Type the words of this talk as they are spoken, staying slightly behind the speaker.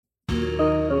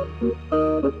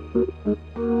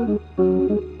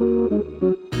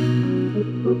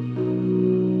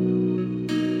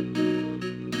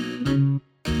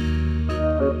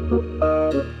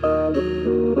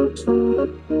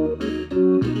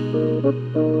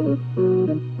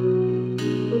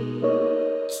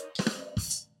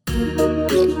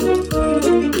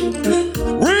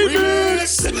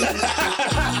Remix!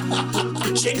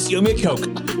 Chase, you owe me a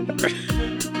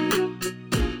Coke.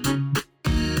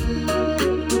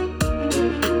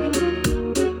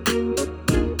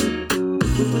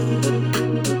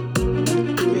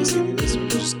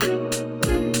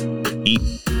 Eat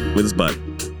with his butt.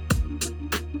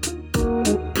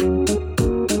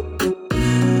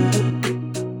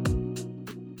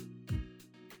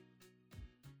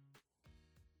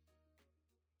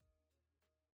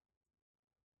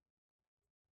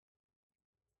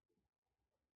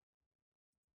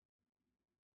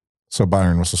 So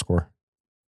Byron, what's the score?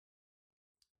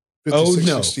 56,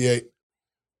 no. 68.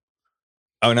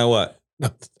 Oh, no, what?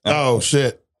 Oh,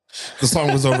 shit. The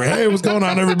song was over. Hey, what's going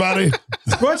on, everybody?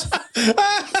 What?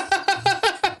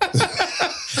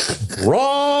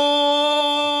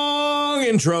 Wrong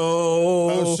intro.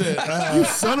 Oh, shit. You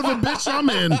son of a bitch, I'm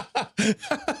in.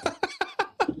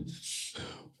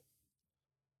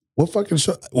 What fucking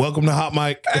show? Welcome to Hot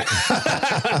Mic.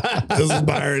 This is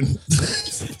Byron.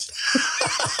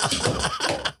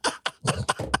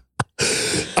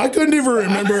 I couldn't even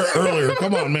remember it earlier.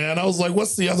 Come on, man. I was like,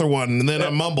 what's the other one? And then I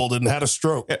mumbled and had a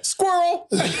stroke. Squirrel.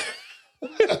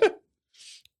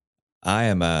 I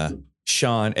am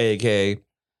Sean, a.k.a.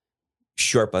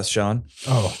 Short Bus Sean.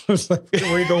 Oh, I was like,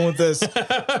 where are you going with this?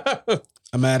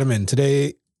 I'm Adam, and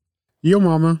today, Yo,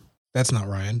 mama. that's not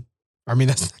Ryan. I mean,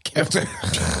 that's not Kevin.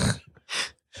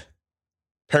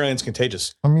 Apparently it's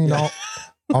contagious. I mean,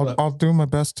 I'll do my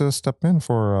best to step in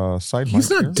for side mic. He's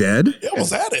not here. dead. You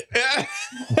almost had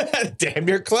it. Damn,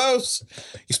 you're close.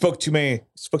 You spoke too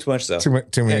much though. Too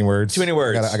many Yeah, words. too many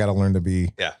words. I gotta learn to be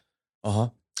Uh-huh.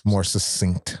 more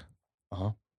succinct.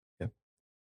 Uh-huh.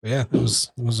 Yeah, it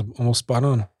was almost spot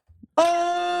on.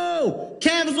 Oh,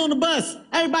 Cav is on the bus.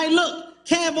 Everybody look,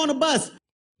 Cav on the bus.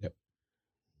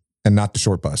 And not the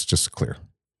short bus, just to clear.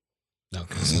 No,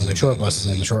 because the short bus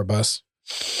is in the short bus.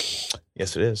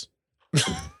 Yes, it is.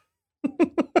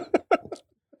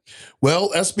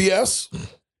 Well, SBS.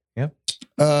 Yep.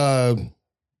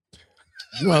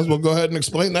 You might as well go ahead and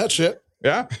explain that shit.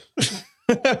 Yeah.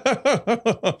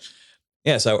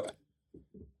 Yeah, so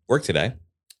work today.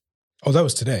 Oh, that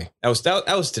was today. That was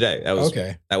today. That was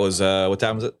Okay. That was what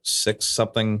time was it? 6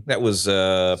 something. That was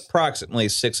approximately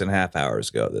 6.5 hours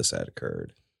ago this had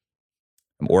occurred.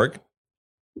 I'm at work,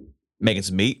 making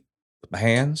some meat with my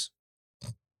hands.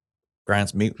 Grind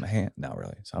some meat with my hand. Not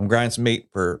really. So I'm grinding some meat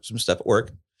for some stuff at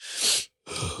work.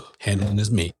 Handling his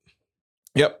meat.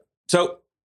 Yep. So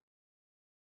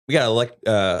we got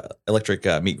electric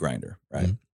meat grinder, right?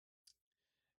 Mhm.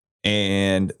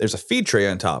 And there's a feed tray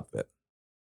on top of it.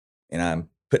 And I'm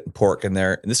putting pork in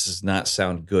there. And this does not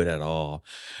sound good at all.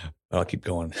 But I'll keep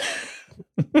going.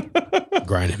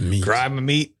 Grinding meat. Grind my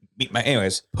meat.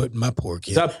 Anyways. Putting my pork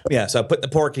in. So I put the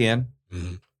pork in.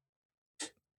 Mhm.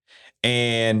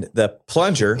 And the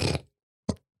plunger.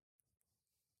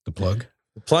 The plug.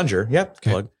 The plunger. Yep.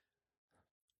 Okay. Plug.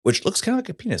 Which looks kind of like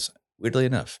a penis, weirdly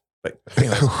enough. But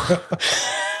anyways.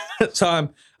 So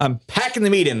I'm packing the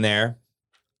meat in there.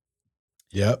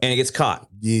 Yep. And it gets caught.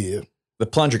 Yeah. The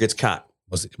plunger gets caught.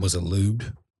 Was it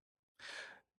lubed?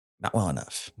 Not well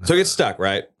enough. So it gets stuck,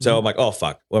 right? So I'm like, oh,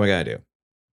 fuck. What am I going to do?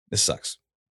 This sucks.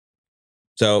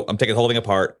 So I'm taking the whole thing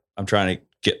apart. I'm trying to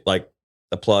get like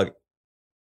the plug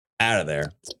out of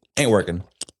there. Ain't working.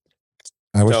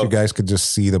 I wish So- you guys could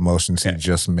just see the motions Yeah. he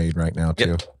just made right now, too.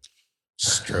 Yep.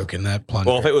 Stroking that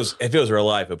plunger. Well, if it was real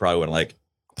life, it probably wouldn't like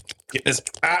get this.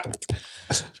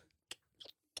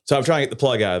 So I'm trying to get the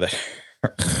plug out of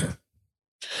there.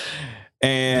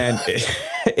 And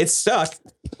it's stuck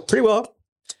pretty well.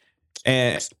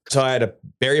 And so I had to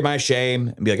bury my shame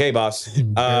and be like, hey, boss.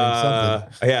 Bury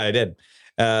something. Yeah, I did.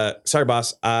 Sorry,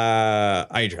 boss. I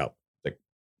need your help. Like,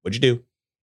 what'd you do?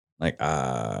 Like,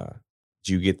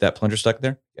 did you get that plunger stuck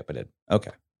there? Yep, I did.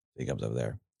 Okay. He comes over there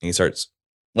and he starts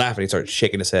laughing. He starts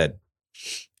shaking his head.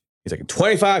 He's like, in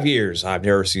 25 years, I've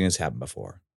never seen this happen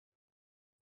before.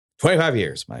 25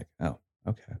 years, Mike. Oh,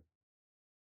 okay.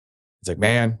 He's like,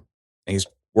 man, and he's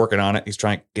working on it. He's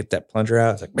trying to get that plunger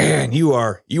out. It's like, man, you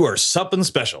are something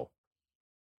special.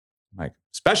 I'm like,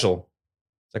 special?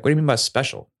 It's like, what do you mean by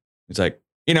special? He's like,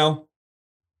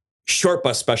 short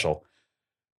bus special.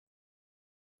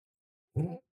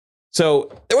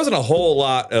 So there wasn't a whole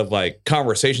lot of like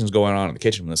conversations going on in the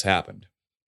kitchen when this happened.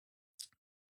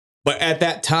 But at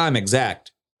that time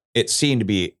exact, it seemed to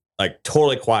be like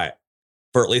totally quiet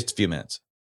for at least a few minutes.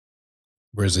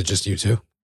 Or is it just you two?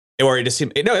 Or it just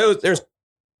seemed, there's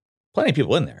plenty of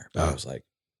people in there. But I Oh. was like,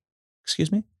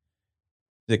 excuse me?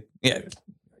 Like, yeah,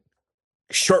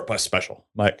 short bus special.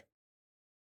 I'm like,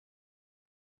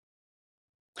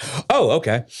 oh,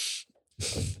 okay.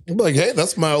 I'm like, hey,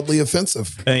 that's mildly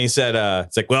offensive. And he said,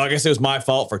 it's like, well, I guess it was my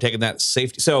fault for taking that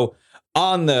safety. So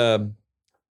on the,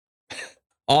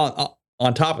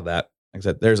 on top of that, like I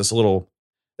said, there was this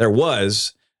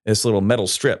little metal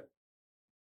strip.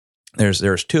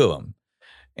 There's two of them.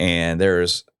 And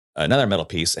there's another metal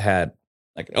piece that had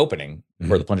like an opening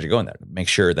for the plunger to go in there to make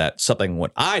sure that something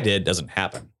what I did doesn't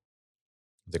happen.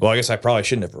 It's like, well, I guess I probably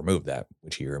shouldn't have removed that,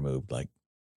 which he removed like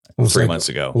Looks 3 like- months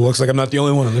ago. Well, looks like I'm not the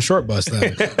only one on the short bus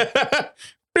then.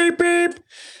 Beep, beep.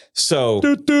 So,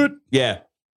 yeah.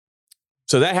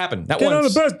 So that happened. Not Get on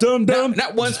once. the bus, dumb dumb.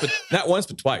 Not once,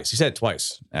 but twice. He said it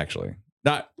twice, actually.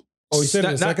 Not. Oh, he said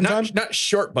it the second time? Not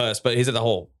short bus, but he said the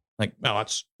whole like, no,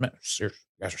 you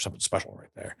guys are something special right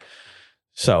there.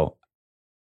 So,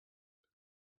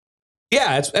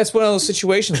 yeah, that's one of those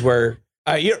situations where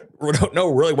you don't know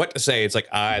really what to say. It's like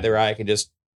either I can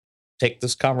just take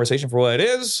this conversation for what it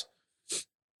is,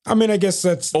 I mean, I guess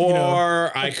that's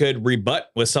or I could rebut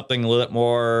with something a little bit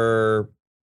more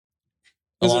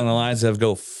along the lines of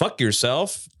 "go fuck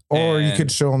yourself," Or you and-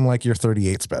 could show them like your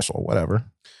 38 special, whatever.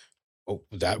 Oh,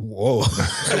 whoa.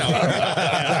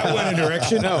 That went a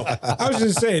direction. No, I was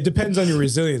just saying, it depends on your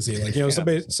resiliency. Like,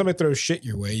 somebody throws shit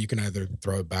your way, you can either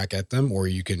throw it back at them, or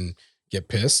you can get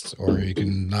pissed, or you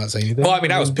can not say anything. Well, I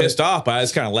mean, I was pissed off, but I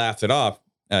just kind of laughed it off.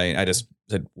 I just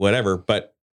said whatever.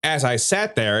 But as I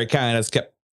sat there, it kind of just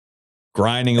kept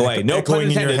grinding away. No pun Echoing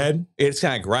in your intended. head. It's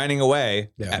kind of grinding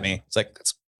away Yeah. at me. It's like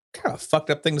that's kind of a fucked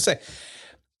up thing to say.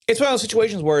 It's one of those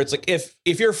situations where it's like if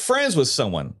you're friends with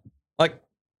someone, like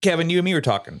Kevin, you and me were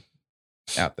talking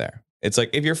out there. It's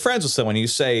like if you're friends with someone, you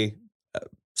say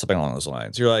something along those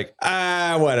lines. You're like,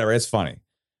 whatever, it's funny.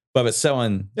 But if it's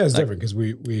someone, Yeah, it's like, different because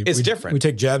we different. We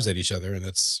take jabs at each other, and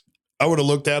that's I would have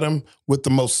looked at him with the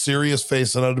most serious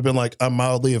face and I'd have been like, I'm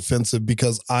mildly offensive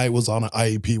because I was on an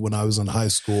IEP when I was in high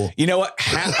school. You know what?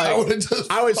 I would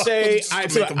Say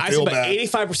I'd say about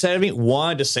 85% of me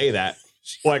wanted to say that.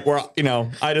 Like where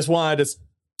I just wanted to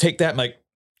take that and like,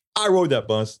 I rode that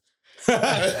bus.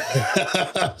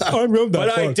 I rode that.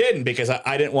 But I bus. didn't because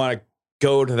I didn't want to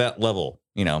go to that level,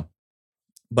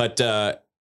 But yeah,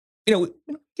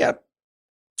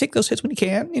 take those hits when you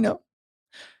can,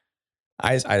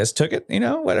 I just took it,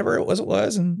 whatever it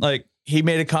was. And like he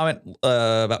made a comment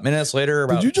about minutes later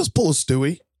about Did you just pull a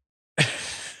Stewie?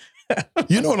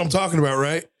 You know what I'm talking about,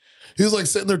 right? He was like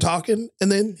sitting there talking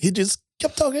and then he just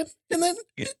kept talking and then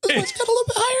his voice got a little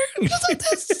bit higher. Just like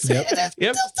this.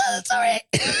 Yep. It's all right.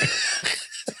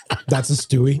 That's a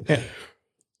Stewie.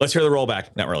 Let's hear the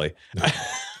rollback. Not really. Yeah,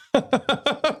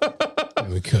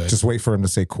 we could. Just wait for him to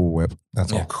say cool whip.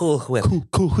 That's all. Cool whip.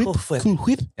 cool whip. Cool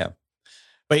whip. Yeah.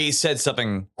 But he said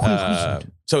something.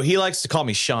 So he likes to call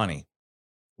me Shawnee,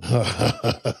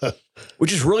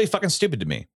 which is really fucking stupid to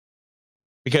me.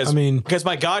 Because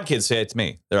my god kids say it to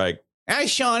me. They're like, "Hey,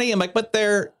 Shawnee." I'm like, but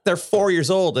they're 4 years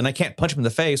old, and I can't punch them in the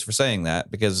face for saying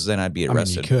that because then I'd be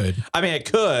arrested. I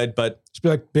could, but just be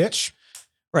like, bitch.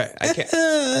 Right. I can't.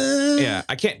 Yeah,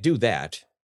 I can't do that.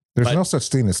 There's no such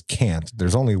thing as can't.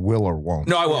 There's only will or won't.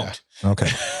 No, I won't. Okay.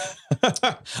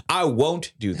 I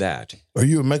won't do that. Are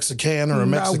you a Mexican or a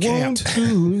Mexican? I won't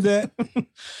do that.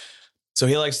 So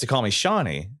he likes to call me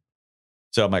Shawnee.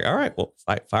 So I'm like, all right, well,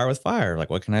 fight fire with fire. Like,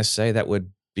 what can I say that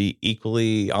would be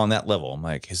equally on that level? I'm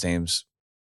like, his name's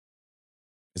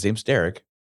Derek.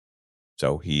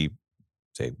 So he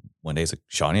say one day he's like,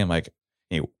 Shawnee. I'm like,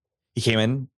 he came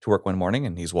in to work one morning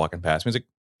and he's walking past me. He's like,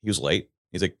 he was late.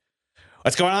 He's like,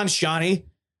 what's going on, Shawnee?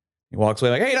 He walks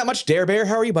away like, hey, not much, Dare Bear.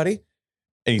 How are you, buddy?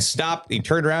 And he stopped. He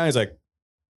turned around. He's like,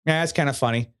 yeah, that's kind of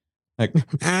funny. Like,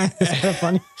 It's kind of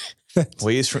funny. well,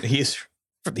 he's from the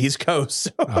East Coast.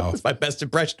 So it's my best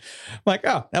impression. I'm like,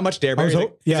 oh, not much Dare Bear. I was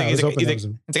hoping that was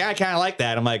him. It's like, I kind of like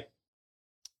that. I'm like,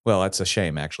 well, that's a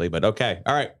shame, actually. But okay.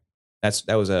 All right.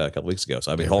 That was a couple weeks ago.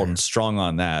 So I've been holding strong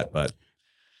on that. But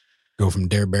go from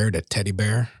Dare Bear to Teddy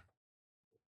Bear.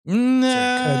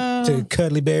 No. To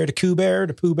Cuddly Bear to Coo Bear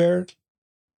to Pooh Bear.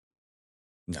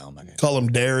 No, I'm not gonna. Call him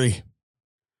Dairy.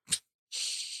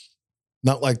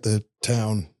 Not like the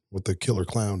town with the killer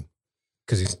clown.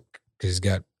 Because he's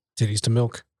got titties to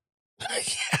milk.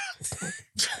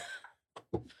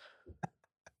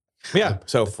 Yeah.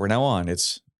 So from now on,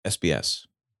 it's SBS.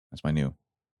 That's my new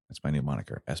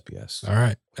moniker, SBS. All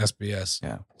right. SBS.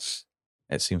 Yeah.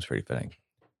 It seems pretty fitting.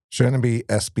 Shouldn't it be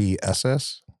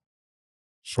SBSS?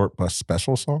 Short Bus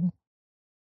Special song?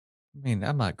 I mean,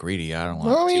 I'm not greedy. I don't want.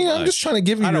 Well, I mean, too I'm much. just trying to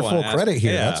give you I your don't full wanna ask- credit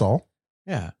here. yeah. That's all.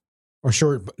 Yeah. Or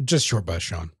just short bus,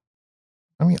 Sean.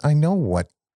 I mean, I know what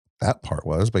that part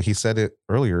was, but he said it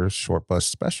earlier. Short Bus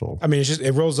Special. I mean,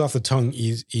 it rolls off the tongue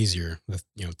easier. The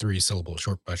 3-syllable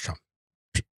short bus, Sean.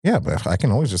 Yeah, but I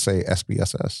can always just say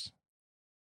SBSS.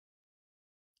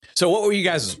 So, what were you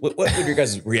guys? What would your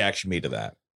guys' reaction be to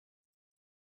that?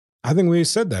 I think we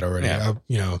said that already.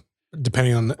 Yeah.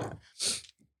 Depending on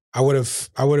I would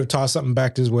have tossed something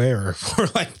back his way, or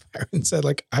like Byron said,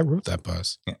 like, I wrote that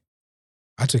bus. Yeah.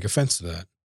 I took offense to that.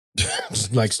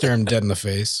 Just like stare him dead in the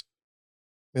face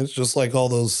It's just like all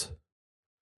those.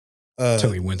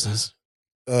 until he winces.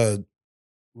 What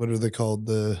are they called?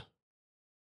 The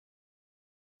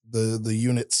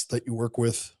units that you work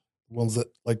with, ones that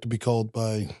like to be called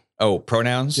by. Oh,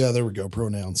 pronouns. Yeah, there we go.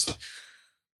 Pronouns. I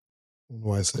don't know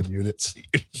why I said units.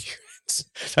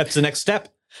 That's the next step.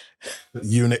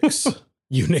 Unix.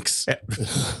 Unix.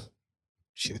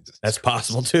 That's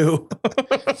possible too.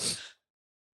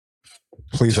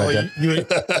 Please Oh,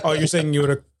 identify. You're saying you would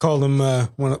have called him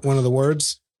one of the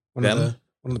words, one Them?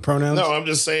 of the pronouns. No, I'm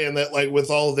just saying that, like, with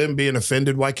all of them being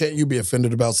offended, why can't you be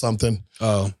offended about something?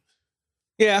 Oh,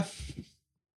 Yeah,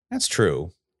 that's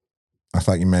true. I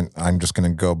thought you meant I'm just going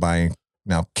to go by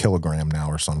now kilogram now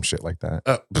or some shit like that.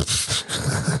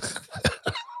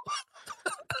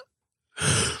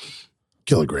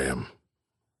 Kilogram.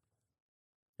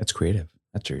 That's creative.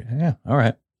 That's true. Yeah. All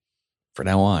right. For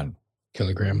now on,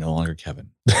 kilogram. no longer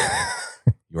Kevin.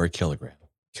 You're a kilogram.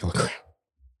 Kilogram.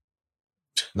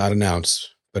 Not an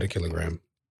ounce, but a kilogram.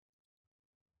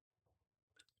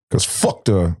 Because fuck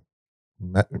the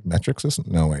metric system.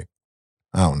 No, wait.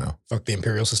 I don't know. Fuck the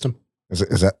imperial system. Is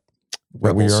that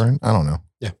what we Rebels. are in? I don't know.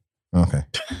 Yeah. Okay.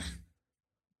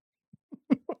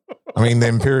 I mean, the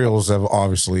Imperials have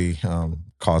obviously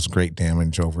caused great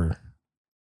damage over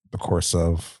the course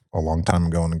of a long time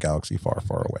ago in a galaxy far,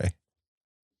 far away.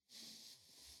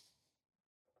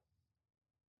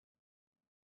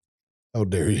 How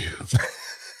dare you?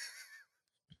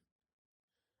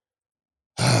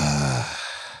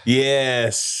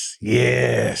 Yes.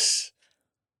 Yes.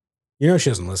 You know she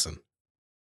doesn't listen.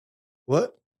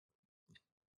 What?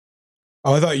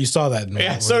 Oh, I thought you saw that.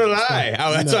 Yeah. So did I.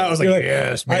 That's why I was like, You're like,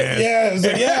 yes, man. yeah, I was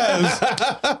like,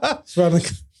 yes. So I'm like,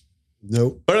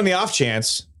 Nope. But on the off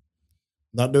chance,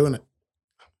 Not doing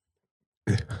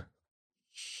it.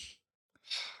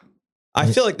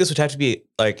 I feel like this would have to be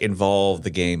like involve the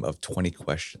game of 20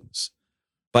 questions.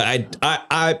 But but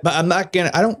I'm not gonna.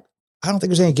 I don't think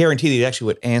there's any guarantee that he actually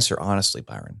would answer honestly,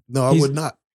 Byron. No, I He's- would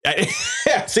not.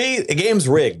 See, the game's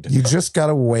rigged. You just got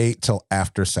to wait till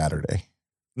after Saturday.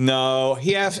 No,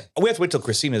 we have to wait till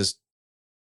Christina's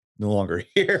no longer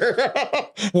here.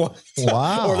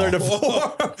 Wow. Or they're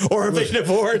divorced. Or if they're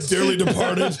divorced. Dearly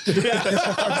departed. Dearly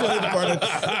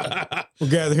departed. we're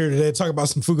gathered here today to talk about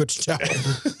some Fugo Chow.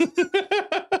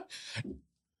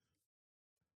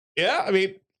 Yeah, I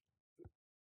mean,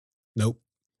 Nope.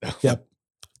 Yep.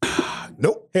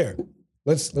 Nope. Here,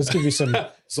 let's give you some.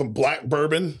 Some black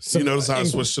bourbon. Some you notice how I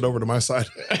English. switched it over to my side.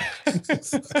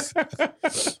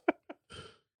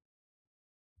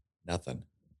 nothing.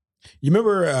 You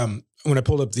remember when I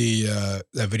pulled up the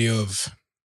that video of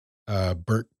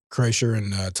Bert Kreischer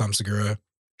and Tom Segura?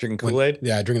 Drinking Kool-Aid?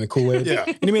 Yeah, drinking the Kool-Aid. Yeah.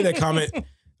 And he made that comment.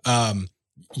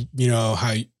 You know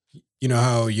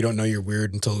how you don't know you're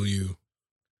weird until you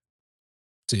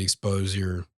expose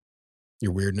your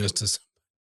weirdness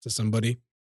to somebody.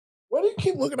 Why do you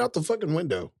keep looking out the fucking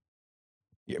window?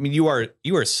 I mean, you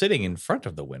are sitting in front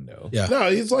of the window. Yeah. No,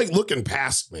 he's like looking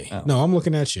past me. Oh. No, I'm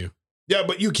looking at you. Yeah,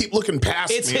 but you keep looking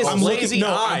past It's me. his I'm lazy looking- no,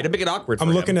 eye I'm- to make it awkward for I'm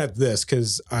him. looking at this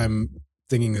because I'm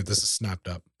thinking that this is snapped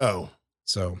up. Oh,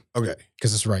 So okay.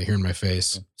 because it's right here in my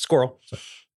face. Squirrel.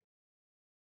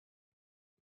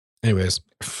 Anyways,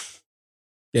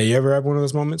 yeah, you ever have one of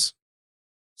those moments?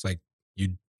 It's like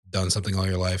you'd done something all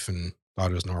your life and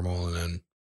thought it was normal, and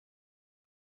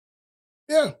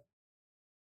Yeah,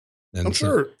 then I'm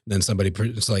sure. then somebody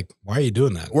it's like, why are you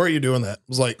doing that? Where are you doing that? I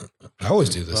was like, I always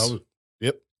do this.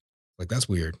 yep. Like that's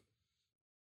weird.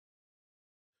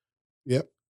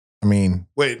 I mean,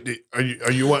 Wait, are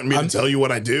you wanting me to tell you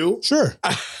what I do? Sure.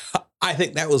 I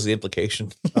think that was the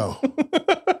implication. Oh,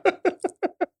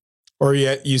 Or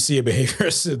yet you see a behavior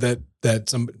that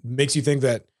some makes you think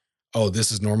that, oh,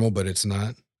 this is normal, but it's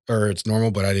not, or it's normal,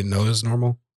 but I didn't know it was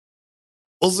normal.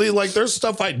 well, see, like there's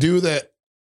stuff I do that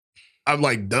I've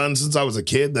like done since I was a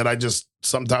kid that I just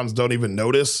sometimes don't even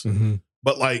notice. Mm-hmm.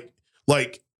 But like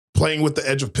playing with the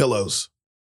edge of pillows,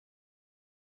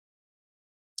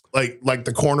 like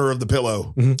the corner of the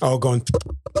pillow. Oh, going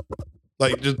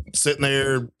Like just sitting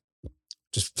there,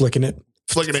 Just flicking it.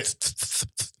 flicking it.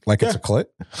 Like it's a clit.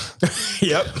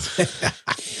 Yep.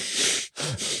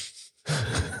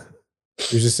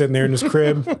 He was just sitting there in his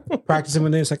crib practicing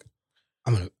one day. It's like,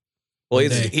 I'm gonna. Well, One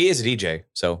day. he is a DJ,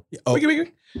 so Oh, wiggy,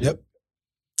 wiggy. yep.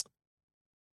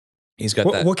 He's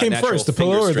got that. What came natural first, the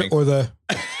finger pillow strength. or the?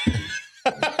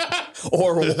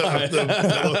 or what?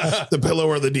 The pillow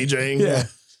or the DJing. Yeah.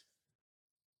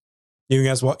 You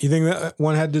guys, what you think that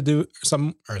one had to do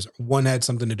some, or one had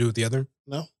something to do with the other?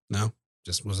 No.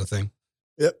 Just was a thing.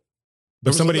 Yep.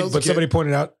 But There was a kid. somebody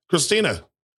pointed out. Christina.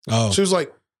 Oh, She was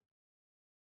like,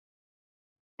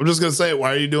 I'm just gonna say it.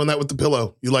 Why are you doing that with the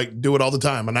pillow? You like do it all the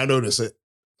time, and I notice it.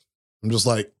 I'm just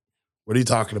like, what are you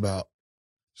talking about?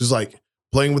 She's like,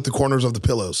 playing with the corners of the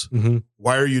pillows. mm-hmm.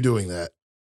 Why are you doing that?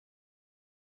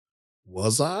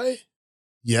 Was I?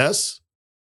 Yes.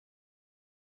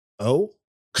 Oh.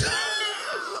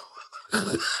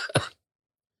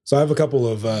 So I have a couple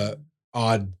of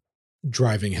odd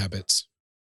driving habits.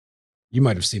 You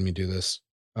might have seen me do this.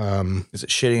 Is it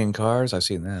shitting in cars? I've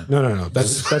seen that. No.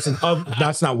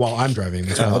 That's not while I'm driving.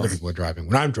 That's when Oh. other people are driving.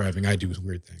 When I'm driving, I do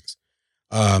weird things.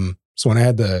 So when I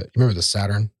had you remember the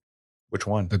Saturn, Which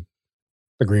one?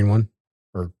 the green one,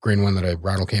 or green one that I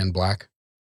rattle can black?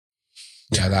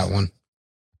 Yeah, that one.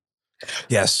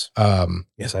 Yes.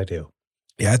 Yes, I do.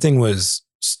 Yeah, that thing was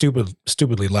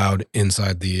stupidly loud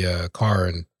inside the car,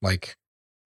 and like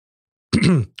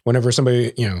whenever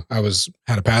somebody, I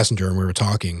had a passenger and we were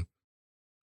talking,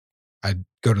 I'd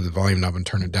go to the volume knob and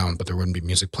turn it down, but there wouldn't be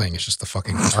music playing. It's just the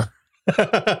fucking car.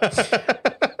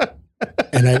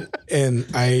 and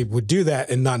I would do that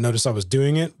and not notice I was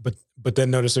doing it, but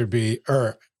then notice there'd be,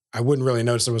 or I wouldn't really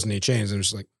notice there wasn't any change. It was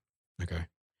just like, okay.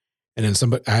 And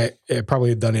then I probably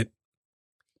had done it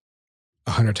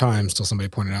 100 times till somebody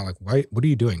pointed out, like, why, what are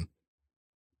you doing?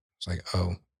 It's like,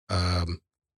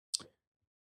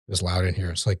 it's loud in here.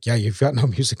 It's like, yeah, you've got no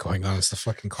music going on. It's the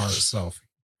fucking car itself.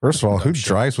 First of all, who Dumb shit.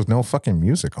 drives with no fucking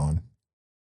music on?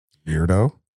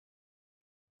 Weirdo.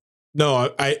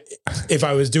 No, if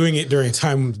I was doing it during a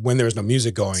time when there was no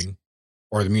music going,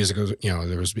 or the music was,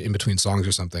 there was in between songs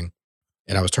or something,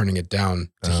 and I was turning it down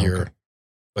to hear, Okay.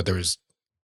 but there was,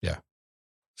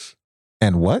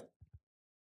 And what?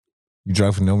 You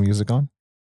drive with no music on?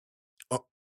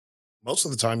 Most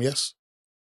of the time, yes.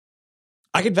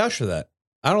 I could vouch for that.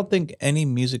 I don't think any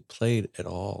music played at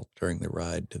all during the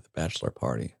ride to the bachelor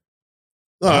party.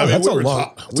 No, I mean, that's we a were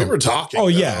lot. ta- we were talking. Oh,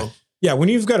 yeah. though. yeah. When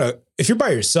you've got if you're by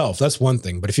yourself, that's one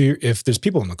thing. But if there's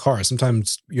people in the car,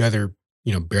 sometimes you either,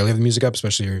 barely have the music up,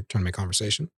 especially you're trying to make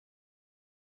conversation.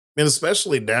 And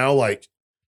especially now, like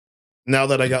now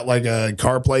that I got like a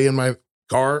CarPlay in my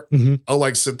car, Mm-hmm. I'll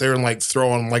like sit there and like throw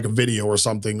on like a video or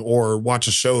something, or watch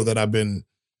a show that I've been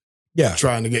Yeah.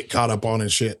 trying to get caught up on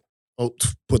and shit. I'll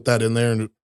put that in there, and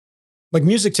Like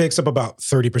music takes up about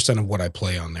 30% of what I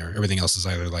play on there. Everything else is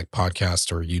either like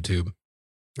podcast or YouTube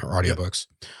or audiobooks.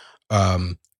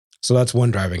 So that's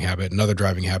one driving habit. Another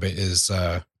driving habit is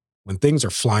when things are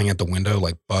flying at the window,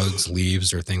 like bugs,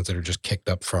 leaves, or things that are just kicked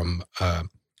up from a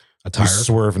You tire.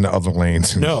 swerve into other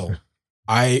lanes. No,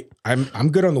 I'm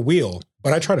good on the wheel,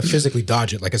 but I try to physically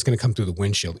dodge it like it's going to come through the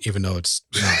windshield, even though it's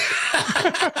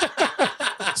not.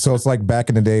 So it's like back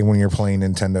in the day when you're playing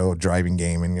Nintendo driving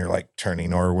game and you're like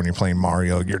turning, or when you're playing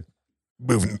Mario, you're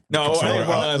moving. No,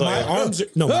 my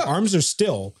arms are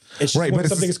still. It's just Right, when but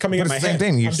something is coming but at my it's the same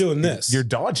head. thing. I'm doing this. You're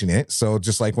dodging it. So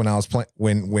just like when I was playing,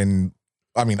 when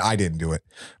I mean, I didn't do it,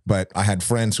 but I had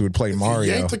friends who would play if you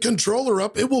Mario. yank the controller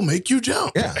up, it will make you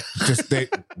jump. Yeah, just they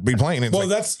be playing it. well,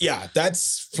 It's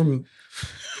that's from.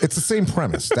 the same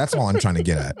premise. That's all I'm trying to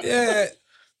get at. Yeah,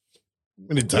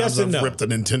 Many times Yes I've and no. ripped the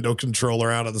Nintendo controller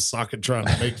out of the socket trying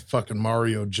to make fucking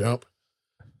Mario jump.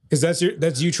 because that's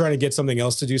you trying to get something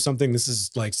else to do something. This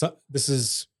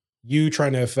is you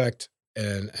trying to affect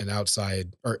an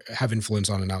outside or have influence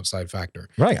on an outside factor.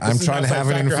 Right. I'm is an trying to outside have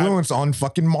an factor. influence on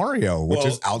fucking Mario, which Well-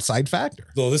 is outside factor.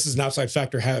 Though this is an outside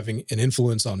factor having an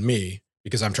influence on me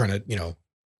because I'm trying to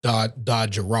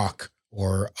dodge a rock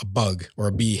or a bug or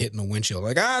a bee hitting the windshield.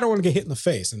 Like I don't want to get hit in the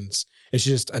face, and it's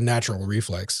just a natural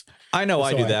reflex. I know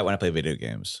I So do I- that when I play video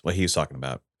games. What he was talking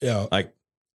about. Like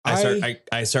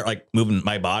I start like moving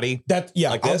my body. that.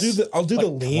 Yeah, Like I'll this? do the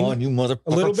Like, lean. Come on, you motherfucker.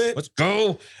 a little bit. Let's go.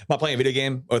 I'm not playing a video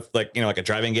game with like a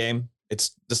driving game.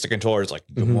 It's just the controller. It's like,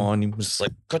 come Mhm. on, you just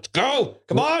like, let's go.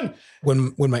 Come on.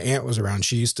 When my aunt was around,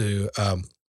 she used to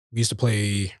we used to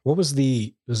play. Was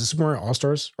it Super Mario All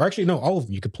Stars? Or actually, no, all of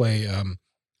them. You could play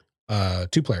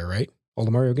 2-player, right? All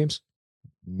the Mario games.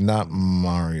 Not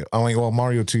Mario. I mean, well,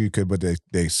 Mario 2 you could, but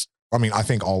they I mean, I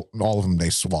think all of them, they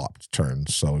swapped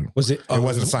turns. So Was it? it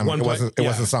wasn't yeah.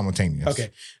 wasn't simultaneous.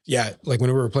 Okay. Yeah. Like when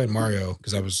we were playing Mario,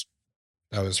 because that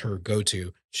was her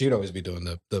go-to. She'd always be doing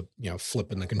the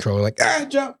flipping the controller, like,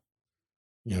 jump.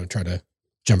 Try to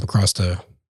jump across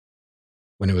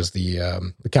when it was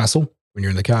the castle, when you're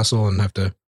in the castle and have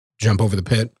to jump over the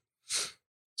pit.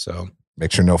 So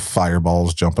make sure no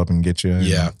fireballs jump up and get you.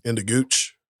 Yeah. Into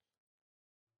Gooch.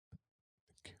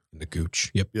 The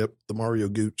Gooch. Yep. Yep. The Mario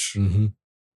Gooch. Mm-hmm.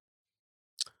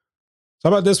 So how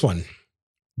about this one?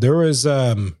 There was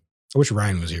I wish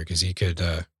Ryan was here because he could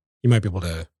he might be able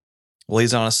to. Well,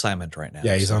 he's on assignment right now.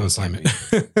 Yeah, he's so on he assignment.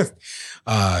 can't be-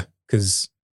 Because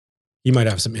he might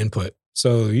have some input.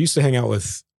 So we used to hang out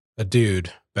with a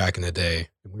dude back in the day.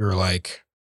 And we were like,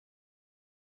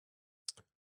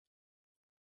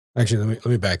 actually, let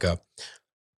me back up.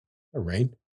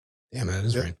 Rain? Damn, that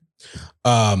is Yep. rain.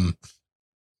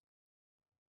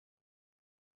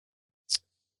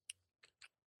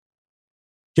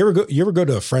 You ever go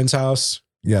to a friend's house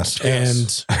Yes. and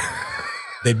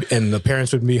the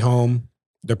parents would be home.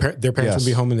 Their parents Yes. would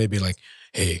be home and they'd be like,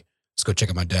 "Hey, let's go check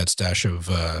out my dad's stash of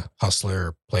Hustler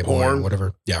or Playboy or Porn.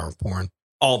 whatever." Yeah, or porn.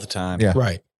 all the time. Yeah.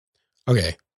 Right.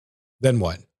 Okay. Then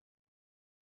what?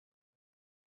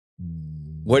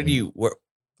 What do you? What,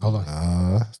 Hold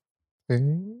on.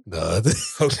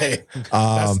 Okay.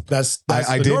 That's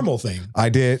I the did- normal thing. I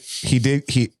did.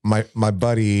 My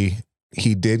buddy,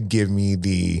 he did give me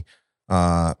the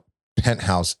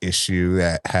penthouse issue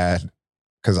that had,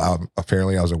 because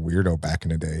apparently I was a weirdo back in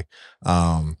the day.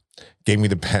 Gave me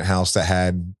the penthouse that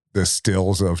had the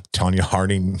stills of Tanya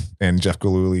Harding and Jeff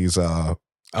Galooly's porno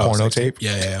sex tape.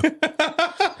 Yeah.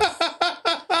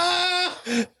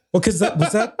 Well, because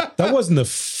that wasn't the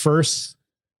first.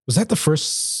 Was that the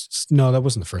first? No, that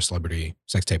wasn't the first celebrity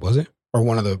sex tape, was it? Or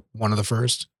one of the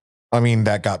first? I mean,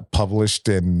 that got published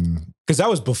in. Because that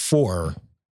was before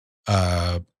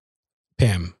Pam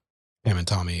and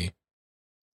Tommy.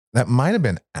 That might have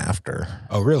been after,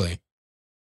 Oh, really?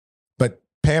 but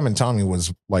Pam and Tommy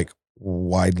was like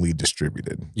widely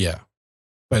distributed. Yeah.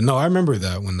 But no, I remember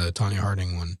that when the Tanya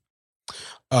Harding one.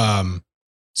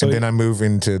 So And then I move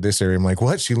into this area. I'm like,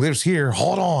 what? She lives here.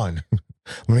 Hold on.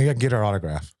 Let me get her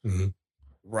autograph. Mhm.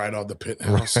 Right on the pit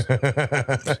house.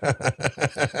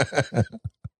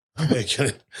 Hey,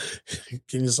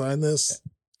 can you sign this?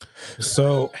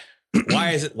 So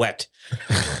why is it wet?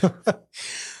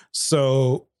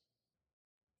 so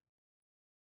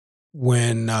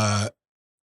when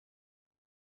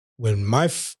my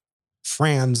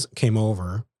friends came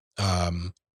over,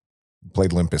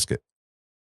 Played Limp Bizkit.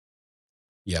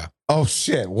 yeah. Oh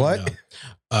shit! What?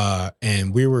 No.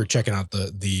 And we were checking out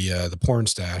the porn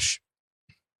stash.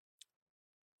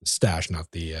 Stash,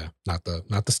 not the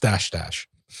stash.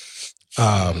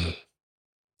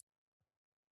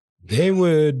 They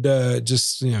would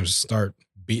just start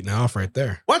beating off right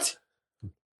there. What?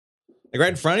 Like right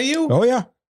in front of you? Oh yeah.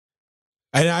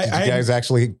 And Did you guys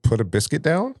actually put a biscuit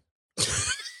down?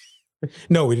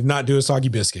 no, we did not do a soggy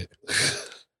biscuit.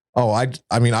 Oh,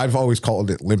 I mean, I've always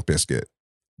called it Limp Bizkit.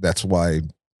 That's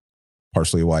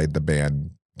partially why the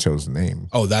band chose the name.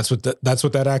 Oh, that's what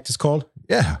that act is called?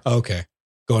 Yeah. Okay.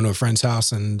 Going to a friend's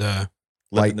house and Lipping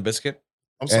like- the biscuit?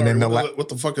 I'm sorry. then the What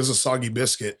the fuck is a soggy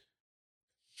biscuit?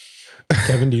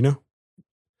 Kevin, do you know?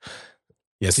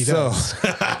 Yes, he So- does.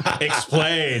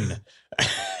 Explain.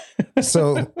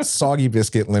 So Soggy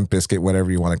Biscuit, Limp Bizkit, whatever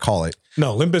you want to call it.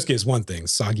 No, Limp Bizkit is one thing.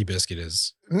 Soggy biscuit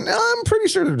is No, I'm pretty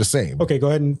sure they're the same. okay. Go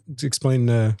ahead and explain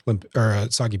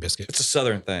soggy biscuit. It's a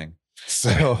southern thing.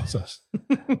 So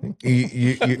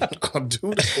you I'm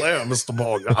doing a flare, Mr.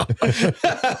 Ballgod.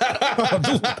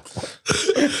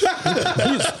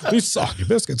 these soggy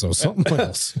biscuits are something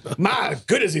else. My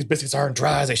goodness, these biscuits aren't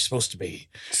dry as they're supposed to be.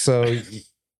 so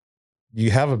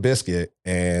you have a biscuit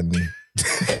and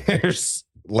there's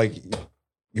like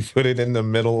you put it in the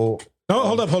middle. No,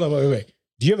 hold up, wait.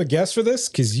 Do you have a guess for this?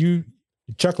 Because you're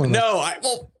chuckling. No,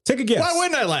 Take a guess. why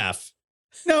wouldn't I laugh?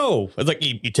 No, it's like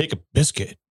you take a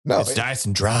biscuit. No, It's nice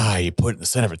and dry. You put it in the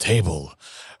center of a table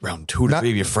around 2 to Not- 3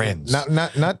 of your friends.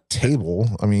 not table.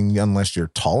 I mean, unless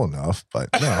you're tall enough, but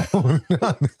no.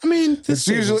 I mean, it's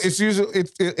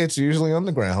usually on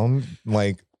the ground,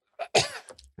 like.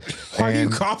 Why do you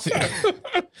and- cough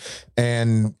it?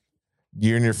 And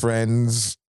you and your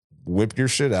friends whip your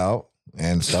shit out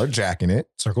and start jacking it.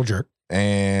 Circle jerk.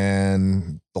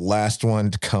 And the last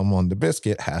one to come on the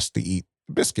biscuit has to eat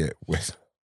the biscuit with.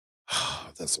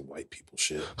 That's some white people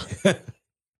shit.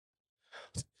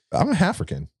 I'm an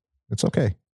African. It's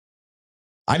okay.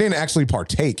 I didn't actually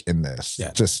partake in this.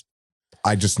 Yeah. Just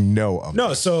I just know of.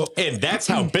 No, so And that's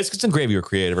how biscuits and gravy were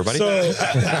created, everybody. so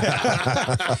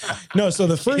no, so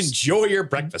the first Enjoy your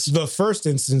breakfast. the first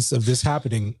instance of this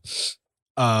happening,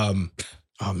 oh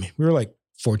man, we were like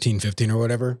 14, 15 or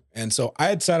whatever. And so I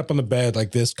had sat up on the bed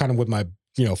like this, kind of with my,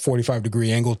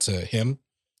 45-degree angle to him.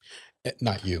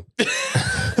 Not you.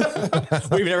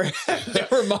 We've never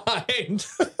mind.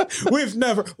 We've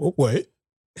never, wait.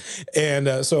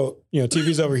 And so,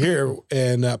 TV's over here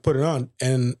and put it on.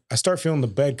 And I start feeling the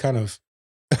bed kind of,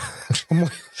 I'm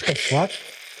like, what the fuck?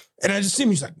 And I just see him,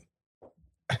 he's like,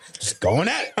 just going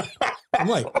at it. I'm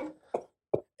like,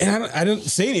 and I didn't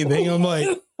say anything. I'm like,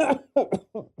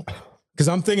 because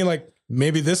I'm thinking like,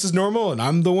 maybe this is normal and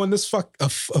I'm the one that's a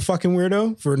fucking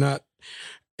weirdo for not.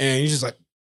 And he's just like,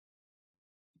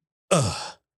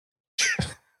 ugh.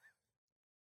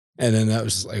 And then that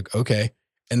was just like, okay.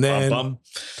 And then,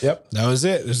 yep, that was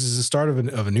it. This is the start of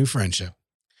a new friendship.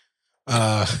 New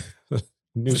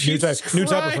type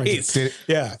of friendship.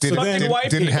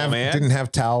 Didn't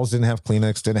have towels, didn't have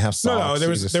Kleenex, didn't have socks. No, there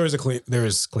was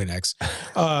Kleenex.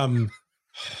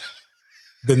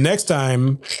 The next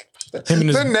time, him and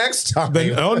his, the next time.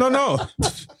 No.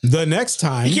 The next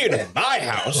time He came to my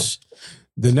house.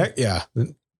 the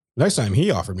next time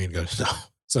he offered me to go. No.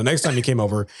 So next time he came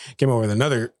over with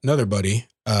another buddy.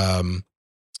 And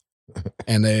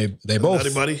they both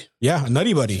Nutty Buddy. Yeah,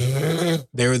 Nutty Buddy.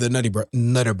 They were the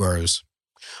Nutter Bros.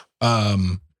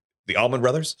 The Allman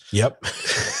Brothers. Yep.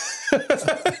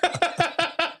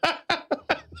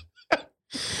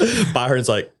 Byron's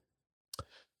like,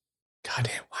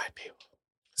 goddamn white people.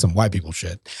 Some white people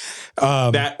shit.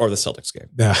 That or the Celtics game.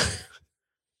 Yeah.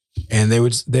 And they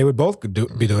would both be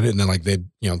doing it, and then like they'd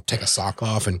take a sock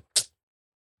off and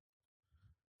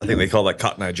I think they call that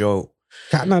Cotton Eye Joe.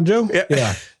 Cotton Eye Joe.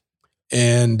 Yeah.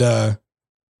 And then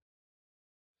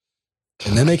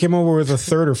they came over with a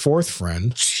third or fourth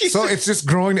friend. So it's just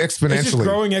growing exponentially. It's just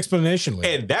growing exponentially.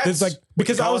 And that's it's like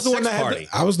because I was the one that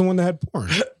had porn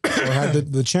or had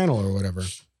the channel or whatever.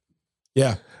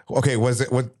 Yeah. Okay,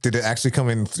 did it actually come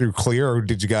in through clear, or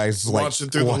did you guys Watch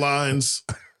it through the lines?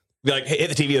 Like hit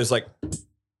the TV. It was like,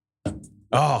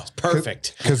 oh, it's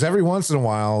perfect. Because every once in a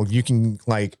while you can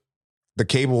like the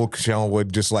cable channel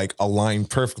would just like align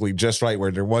perfectly just right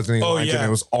where there wasn't any lines and it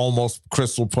was almost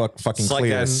crystal fucking it's like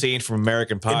clear. that scene from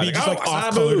American Pie. It'd be just like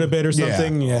off colored a bit or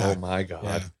something. Yeah. Oh my god.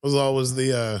 Yeah. It was always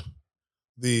the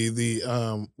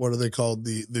what are they called?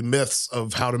 The myths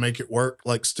of how to make it work.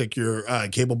 Like stick your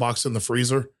cable box in the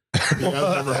freezer. You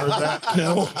guys ever heard that?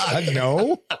 No.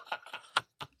 No.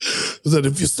 Is that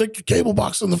if you stick your cable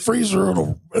box in the freezer,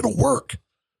 it'll work.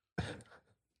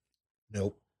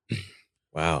 Nope.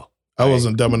 Wow. I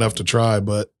wasn't dumb enough to try,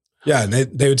 but Yeah, and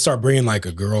they would start bringing like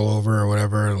a girl over or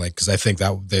whatever, like because I think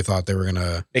that they thought they were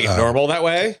gonna Make it normal that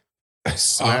way.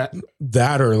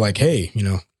 that or like, hey,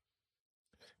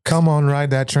 Come on, ride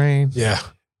that train. yeah,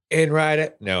 And ride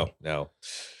it. No.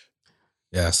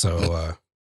 yeah. So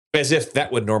As if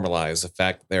that would normalize the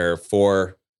fact that there are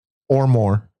 4 Or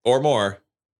more. or more.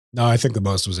 no, I think the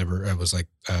most was like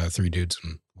 3 dudes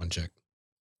and 1 chick.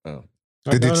 Oh.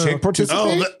 Did the No, chick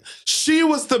participate? she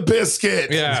was the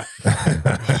biscuit. Yeah.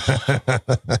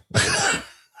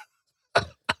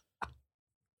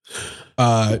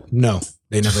 No,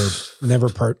 they never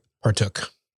partook.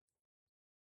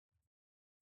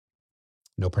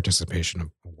 No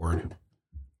participation award.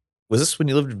 Was this when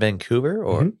you lived in Vancouver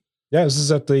or? Mhm. Yeah, this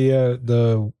is at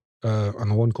the on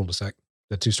the one cul-de-sac,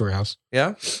 the 2-story house.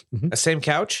 Yeah. Mhm. The same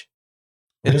couch?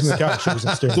 It wasn't the couch. It was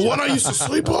upstairs. The one I used to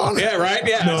sleep on. Yeah, right?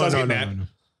 Yeah. No, that's what I no, was no, getting no,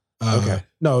 at. no. Okay.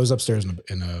 No, it was upstairs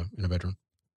in a bedroom.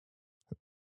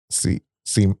 see,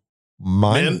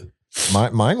 mine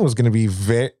was going to be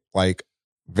very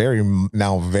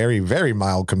very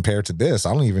mild compared to this.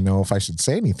 I don't even know if I should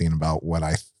say anything about what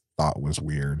I thought was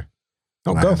weird.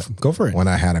 Oh, When I go for it. when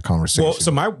I had a conversation. Well,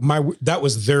 so my that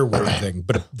was their weird thing,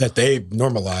 but that they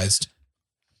normalized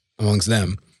amongst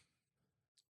them.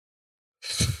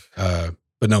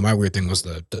 But no, my weird thing was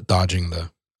the dodging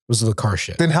the car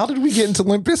shit. Then how did we get into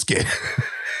Limp Bizkit?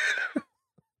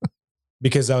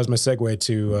 Because that was my segue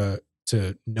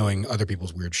to knowing other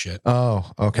people's weird shit. Oh,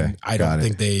 okay. And I don't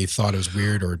think they thought it was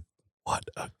weird or What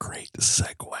a great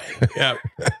segue. Yeah.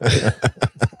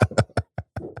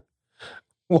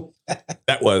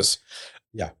 That was.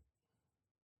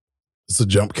 It's a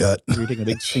jump cut. You're taking a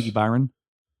big stinky Byron.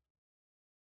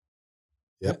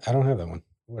 Yep. I don't have that one.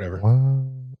 Whatever.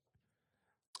 What?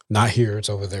 Not here. It's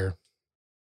over there.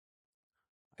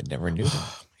 I never knew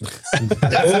that.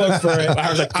 We'll look for it. I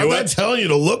was like, I'm not telling you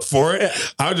to look for it.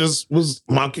 I just was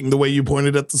mocking the way you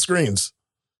pointed at the screens.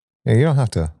 Yeah, you don't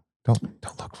have to. Don't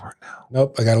look for it now.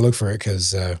 Nope. I got to look for it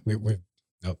because we've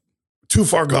Too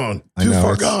far gone. I Too know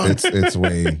far gone. it's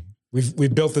way.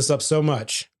 We've built this up so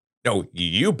much. No,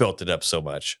 you built it up so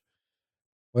much.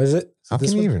 What is it? How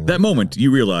can you even? That moment,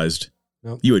 you realized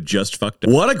Nope. you had just fucked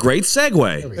up. What a great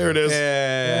segue. There it is.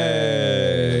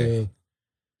 Yay.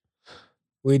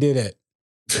 We did it.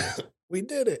 We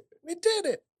did it. We did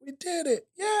it. We did it.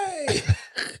 Yay.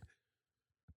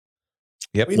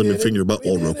 Yep. We Let me did finger it. your butt We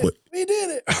all did real it. quick. We did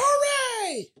it.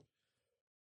 Hooray.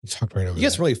 You talked right over You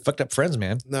guys there. really fucked up friends,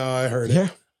 man. No, I heard it. Yeah.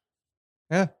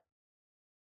 Yeah.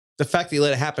 The fact that you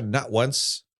let it happen not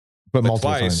once. but but multiple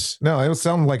twice. times. No, it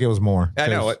sounded like it was more. I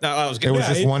know. 'Cause No, I was It getting was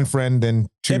just it- one friend and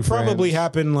two It probably friends.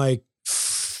 happened like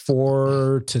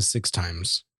 4 to 6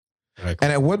 times. Like,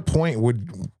 And at what point were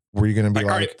you going to be Like,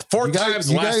 all like, right, 4 you guys-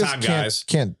 times you last guys time, can't-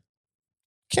 guys.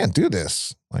 Can't do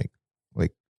this. Like,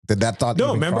 did that thought No,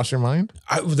 even remember- cross your mind?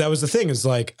 that was the thing is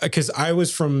like, because I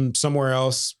was from somewhere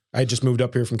else. I just moved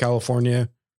up here from California.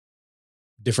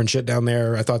 Different shit down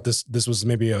there. I thought this was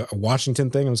maybe a Washington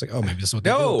thing. I was like, oh, maybe this is what they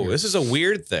do up No, here. this is a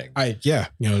weird thing.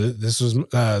 This was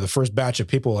the first batch of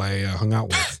people I hung out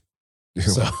with.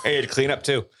 So Hey, you had to clean up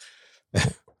too.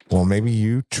 Well, maybe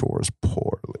you chose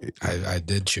poorly. I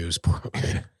did choose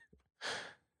poorly.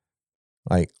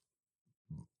 Like,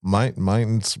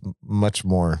 mine's much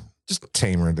more just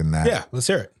tamer than that. Yeah, let's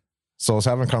hear it. So I was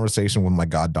having a conversation with my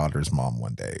goddaughter's mom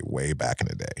one day, way back in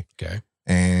the day. Okay.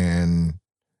 And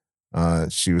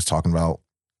she was talking about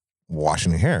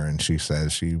washing her hair, and she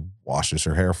says she washes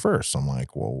her hair first. I'm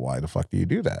like, well, why the fuck do you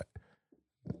do that?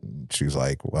 She's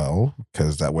like, well,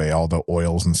 because that way all the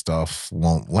oils and stuff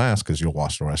won't last because you'll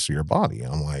wash the rest of your body.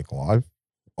 I'm like, well, I've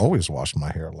always washed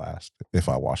my hair last if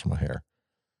I wash my hair.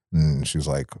 And she's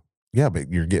like, yeah,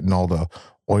 but you're getting all the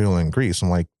oil and grease. I'm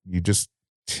like, you just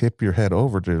tip your head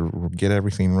over to get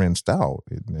everything rinsed out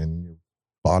and your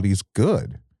body's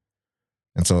good.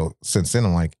 And so since then,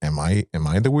 I'm like, am I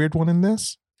the weird one in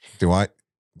this?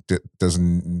 Does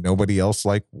nobody else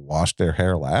like wash their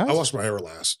hair last? I washed my hair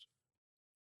last.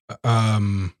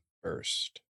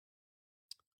 First.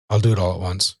 I'll do it all at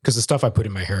once because the stuff I put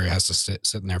in my hair has to sit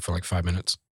in there for like 5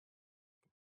 minutes.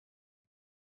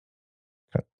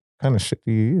 What kind of shit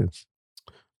do you use?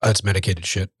 It's medicated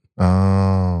shit.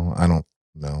 Oh, I don't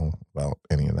know about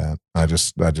any of that. I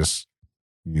just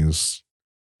use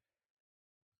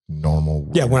normal.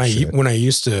 Yeah, when shit. I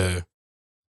used to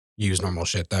use normal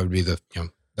shit, that would be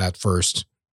that first,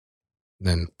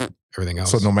 then everything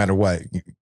else. So no matter what,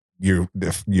 you're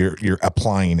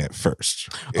applying it first.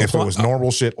 If it was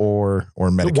normal shit or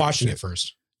medicated washing shit. it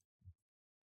first.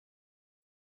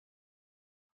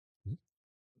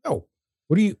 Oh.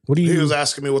 What do you? He was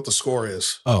asking me what the score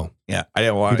is. Oh, Yeah, I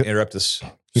didn't want He to interrupt this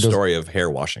he doesn't- story of hair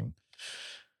washing.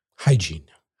 hygiene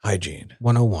Hygiene.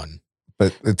 101.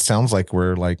 But it sounds like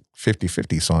we're like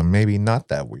 50-50, so I'm maybe not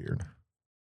that weird.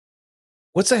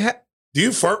 What's a Do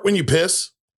you fart when you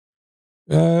piss?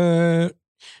 Yeah,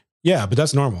 but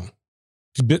that's normal.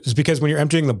 It's because when you're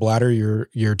emptying the bladder,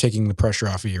 you're taking the pressure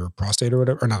off of your prostate or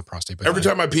whatever, or not prostate, but Every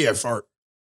time I pee, I fart.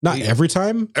 not every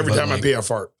time. Every but time I pee, I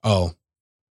fart. Oh,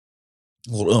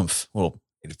 A little oomph. A little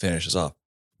to finish this off.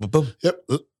 Boom, boom. Yep.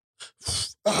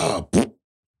 Ah,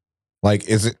 Like,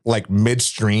 is it like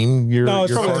midstream? no,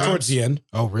 it's you're probably farting? towards the end.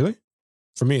 Oh, really?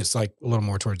 For me, it's like a little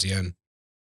more towards the end.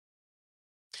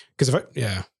 Because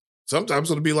sometimes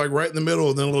it'll be like right in the middle,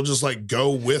 and then it'll just like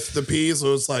go with the pee.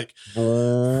 So it's like, I'm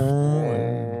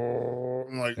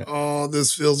like, oh,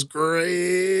 this feels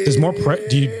great. there's more.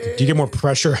 Do you get more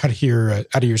pressure out of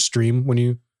your stream when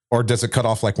you? Or does it cut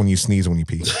off like when you sneeze when you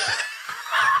pee?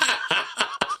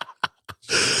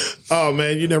 Oh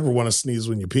man, you never want to sneeze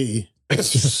when you pee.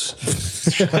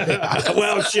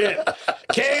 Well, shit.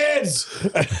 Kids,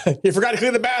 you forgot to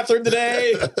clean the bathroom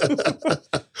today.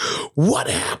 What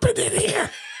happened in here?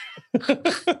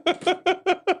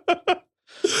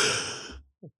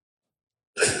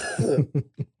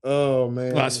 Oh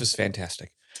man. Well, this was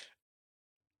fantastic.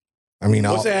 I mean,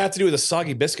 What's that have to do with a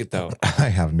soggy biscuit, though? I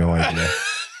have no idea.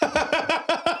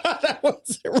 That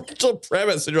was the original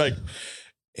premise. And you're like,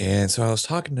 and so I was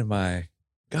talking to my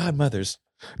godmothers.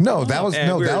 No, that was and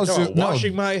no, we that were was talking just about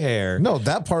washing my hair. no.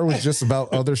 That part was just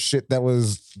about other shit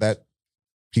that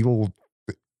people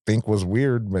think was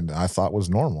weird, but I thought was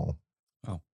normal.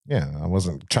 Oh. Yeah, I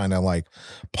wasn't trying to like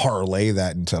parlay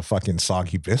that into a fucking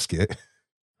soggy biscuit.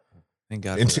 Thank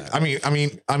God. For that.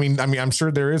 I mean, I'm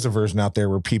sure there is a version out there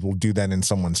where people do that in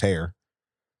someone's hair.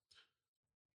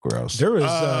 Gross. There was.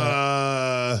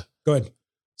 Go ahead.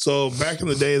 So back in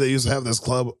the day, they used to have this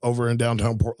club over in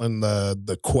downtown Portland,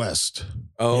 the Quest.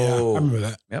 Yeah, I Oh, remember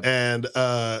that. And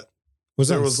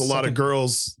there was a lot of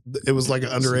girls. It was like an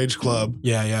underage club.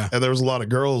 Yeah. And there was a lot of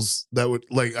girls that would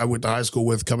like I went to high school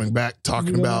with coming back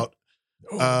talking about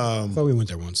I thought we went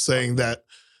there once. saying that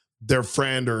their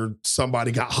friend or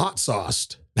somebody got hot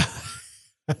sauced.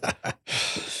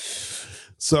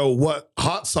 So what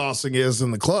hot saucing is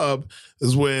in the club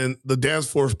is when the dance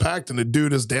floor is packed and the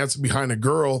dude is dancing behind a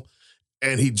girl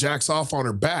and he jacks off on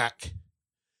her back.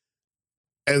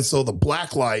 And so the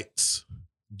black lights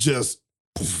just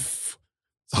poof,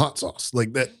 hot sauce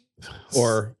like that.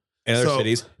 Or in other So-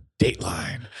 cities,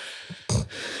 Dateline.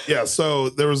 Yeah, so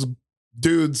there was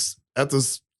dudes at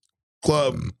this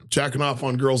club jacking off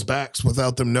on girls' backs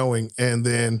without them knowing, and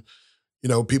then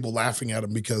people laughing at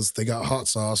them because they got hot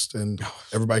sauced, and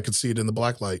everybody could see it in the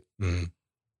black light. Mhm.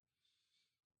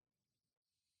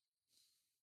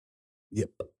 Yep.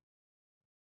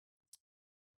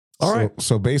 All right.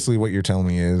 So basically, what you're telling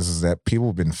me is that people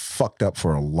have been fucked up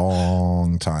for a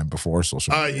long time before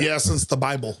social media. Yeah, since the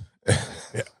Bible.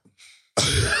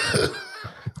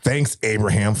 Thanks,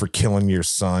 Abraham, for killing your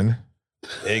son.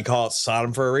 They didn't call it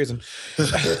Sodom for a reason.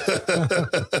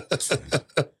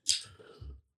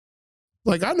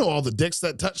 Like I know all the dicks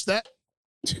that touch that.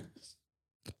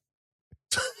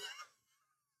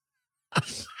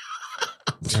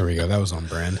 There we go. That was on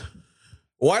brand.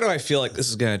 Why do I feel like this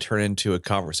is going to turn into a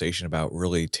conversation about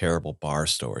really terrible bar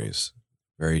stories?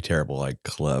 Very terrible, like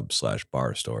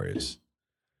club/bar stories.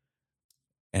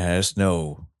 And I just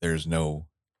know there's no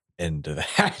end to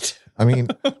that. I mean,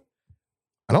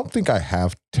 I don't think I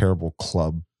have terrible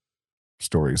club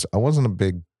stories. I wasn't a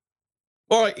big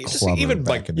Or like, just clubber even back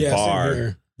like in the Yeah, day. bar. same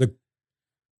here.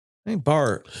 I mean,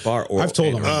 bar. Or I've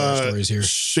told them bar stories here.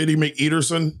 Shitty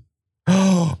McEaterson.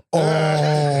 Oh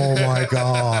my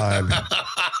God.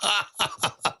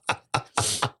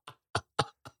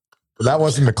 That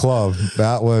wasn't the club.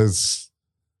 That was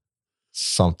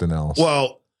something else.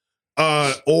 Well,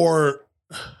 God,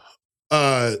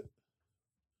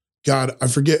 I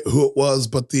forget who it was,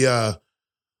 but the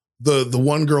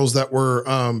one girls that were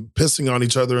pissing on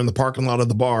each other in the parking lot of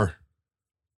the bar.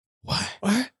 What?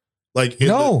 Like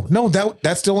no,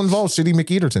 that still involves Shitty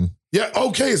McEaterton. Yeah.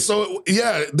 Okay. So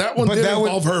yeah, that one But did that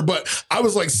involve her, but I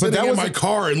was like sitting that in was my a-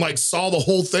 car and like saw the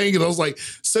whole thing, and I was like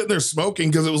sitting there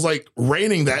smoking because it was like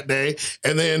raining that day.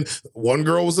 And then one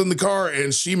girl was in the car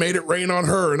and she made it rain on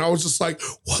her, and I was just like,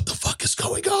 "What the fuck is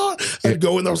going on?" I'd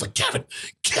go in there, I was like, "Kevin,"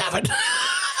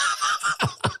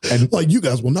 And- like you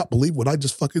guys will not believe what I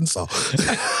just fucking saw.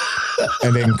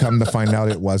 And then come to find out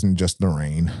it wasn't just the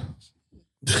rain.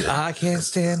 I can't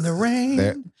stand the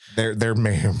rain. There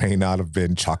may or may not have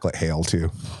been chocolate hail too.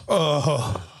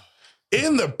 Oh,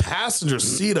 In the passenger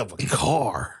seat of a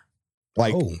car.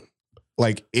 Like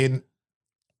in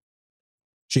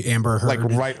she Amber Heard. like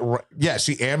right yeah,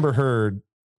 she Amber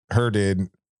Hearded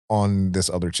on this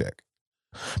other chick.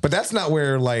 But that's not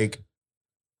where like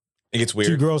It gets Two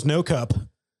weird. girls, no cup.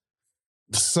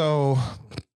 so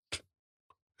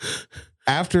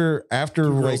after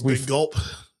Girls, like we big gulp.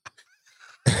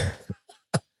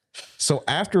 so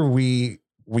after we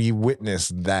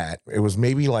witnessed that, it was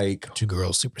maybe like Two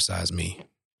girls, supersize me.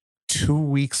 2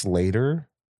 weeks later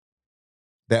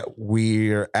that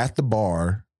we're at the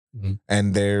bar Mhm.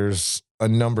 and there's a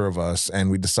number of us and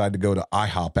we decide to go to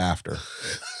IHOP after.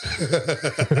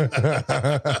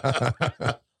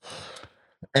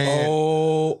 And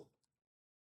Oh.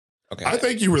 Okay. I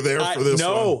think you were there for this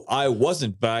no, one. I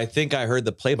wasn't, but I think I heard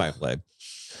the play-by-play,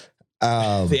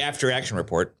 the after-action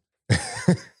report.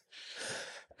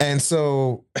 and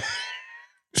so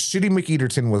Shitty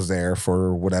McEaterton was there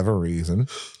for whatever reason.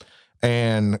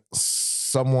 And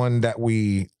someone that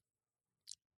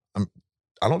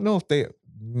I don't know if they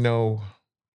know.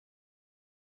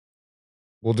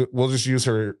 We'll just use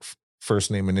her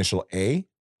first name initial A.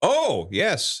 Oh,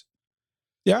 yes.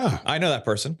 Yeah. I know that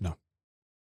person. No.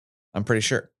 I'm pretty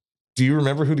sure. Do you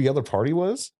remember who the other party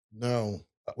was? No.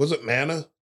 Was it Manna?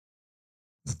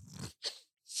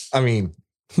 I mean,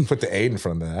 put the A in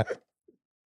front of that.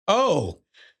 Oh.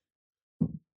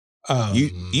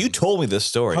 You told me this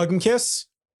story. Hug and kiss?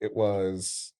 It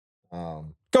was Go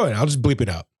ahead. I'll just bleep it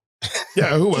out.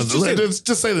 Yeah, who was Just it? say-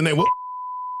 Just say the name.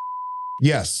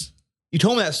 yes. You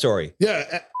told me that story.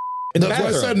 Yeah. In the That's why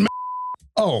I bathroom. said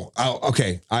Oh,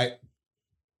 okay. I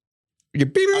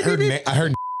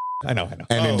heard I know. and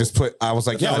Oh. then just put. I was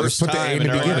like, yeah, First just put the A in time the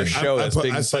in our beginning. show I that's put-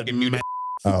 being I said fucking muted.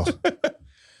 Oh.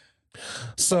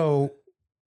 So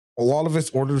a lot of us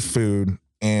ordered food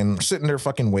and we're sitting there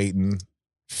fucking waiting.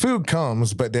 Food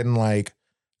comes, but then like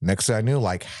next thing I knew,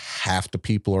 like half the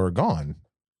people are gone.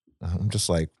 I'm just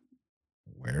like,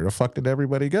 where the fuck did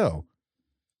everybody go?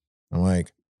 I'm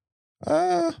like,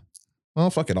 oh,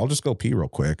 fuck it. I'll just go pee real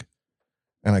quick.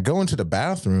 And I go into the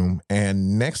bathroom,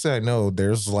 and next thing I know,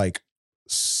 there's like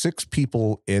 6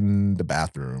 people in the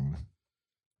bathroom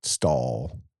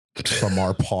stall from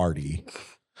our party.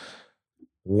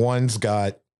 One's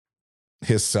got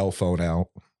his cell phone out,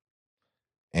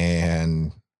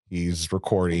 and he's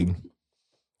recording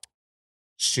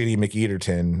Shitty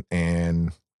McEaterton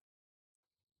and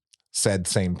said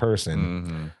same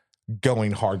person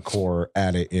going hardcore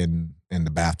at it in the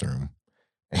bathroom.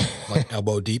 Like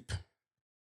elbow deep.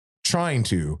 Trying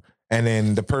to. And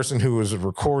then the person who was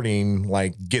recording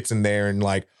like gets in there and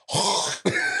like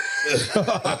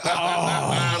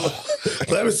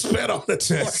let me spit on it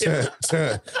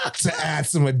to add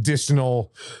some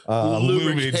additional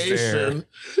lubage there.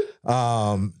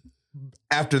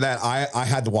 After that, I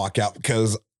had to walk out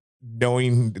because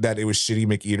knowing that it was Shitty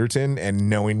McEaterton and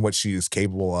knowing what she is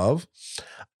capable of,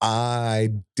 I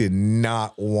did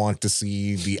not want to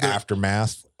see the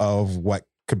aftermath of what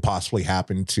could possibly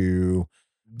happen to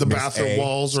the Miss bathroom A.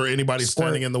 walls or anybody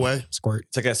standing in the way. Squirt.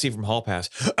 It's like I see from Hall Pass.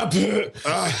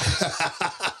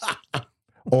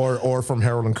 or from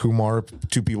Harold and Kumar,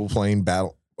 2 people playing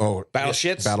battle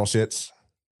shits.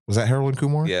 Was that Harold and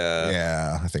Kumar?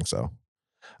 Yeah, I think so.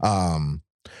 And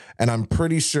I'm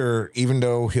pretty sure, even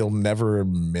though he'll never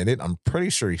admit it, I'm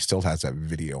pretty sure he still has that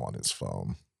video on his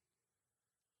phone.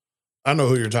 I know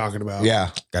who you're talking about. Yeah.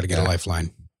 Got to get a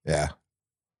lifeline. Yeah.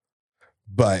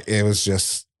 But it was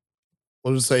just.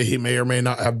 We'll just say he may or may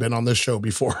not have been on this show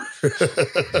before.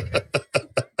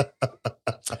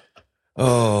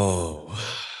 Oh.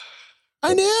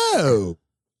 I know.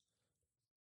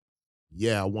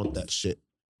 Yeah, I want that shit.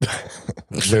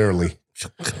 Literally.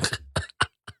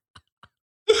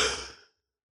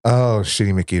 Oh,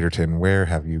 Shitty McEaterton, where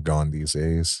have you gone these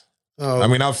days? Oh, I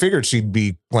mean, I figured she'd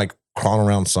be like crawling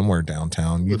around somewhere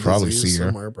downtown. You'd probably see her.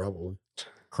 somewhere, probably.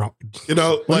 What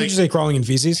Like did you say, crawling in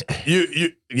feces?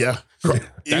 yeah.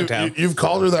 Downtown. You've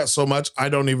called her that so much, I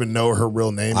don't even know her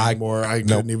real name anymore. I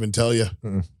couldn't even tell you.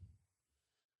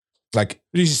 Like,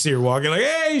 You just see her walking like,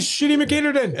 hey, Shitty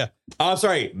McEaterton. Yeah. Oh, I'm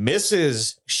sorry,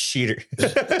 Mrs. Sheeter.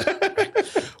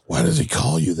 Why does he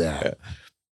call you that?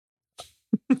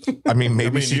 I mean,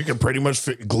 maybe you can pretty much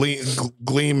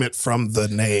gleam it from the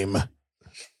name.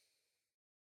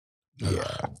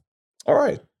 Yeah. All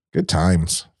right. Good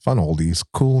times. Fun oldies.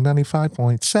 Cool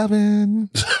 95.7.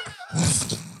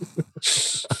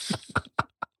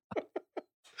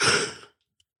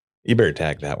 You better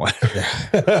tag that one.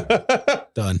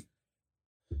 Done.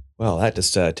 Well, that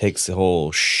just takes the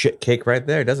whole shit cake right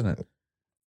there, doesn't it?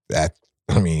 That,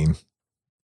 I mean,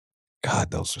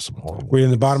 God, those are some horrible. We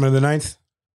in the bottom of the 9th?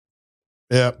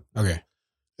 Yeah. Okay.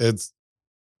 It's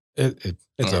It's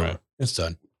All over. right. It's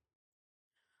done.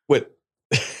 What?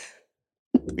 You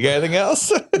got anything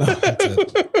else? No, that's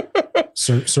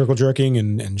it. Circle jerking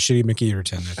and Shitty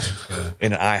McEaterton. I think,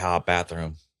 In an IHOP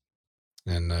bathroom.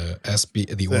 and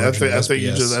SB the I origin think of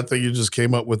SBS. I think you just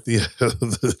came up with the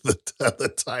the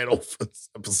title for this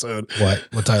episode.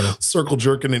 What title? Circle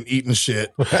jerking and eating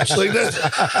shit. Like that.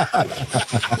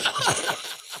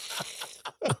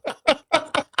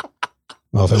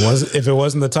 Well, if it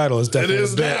wasn't the title, it's definitely It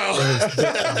is a bit. now. It's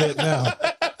a bit now.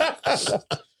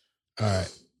 All right.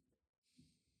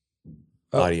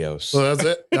 Adios. So that's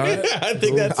it. All right. I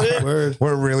think that's it.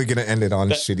 We're really going to end it on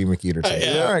Shitty McEaterton.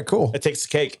 Yeah. All right, cool. It takes the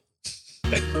cake.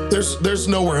 There's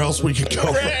nowhere else we can go.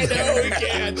 Right, no, we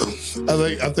can't.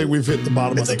 I think we've hit the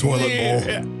bottom of the toilet bowl.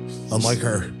 Yeah. Unlike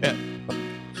her.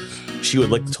 She would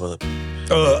lick the toilet.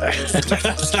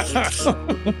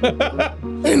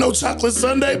 Ain't no chocolate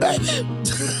sundae, baby.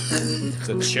 It's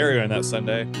a cherry on that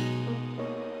Sunday.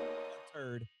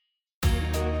 Turd.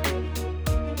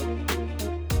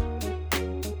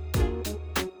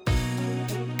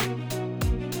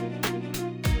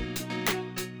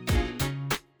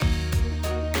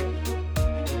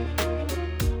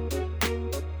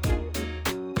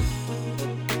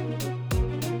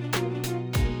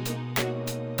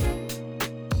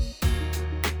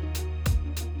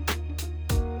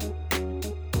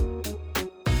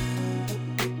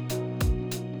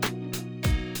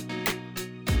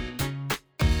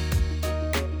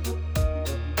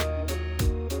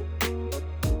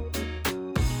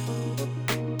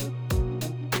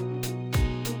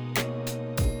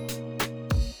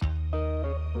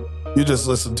 You just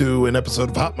listened to an episode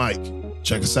of Hot Mic.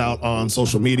 Check us out on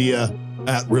social media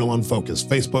at Real Unfocused.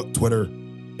 Facebook, Twitter,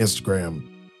 Instagram,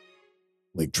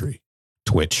 Linktree.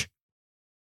 Twitch.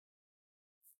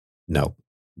 No.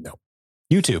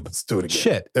 YouTube. Let's do it again.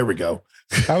 Shit. There we go.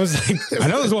 I was like, I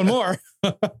know there's one more.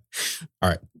 All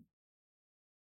right.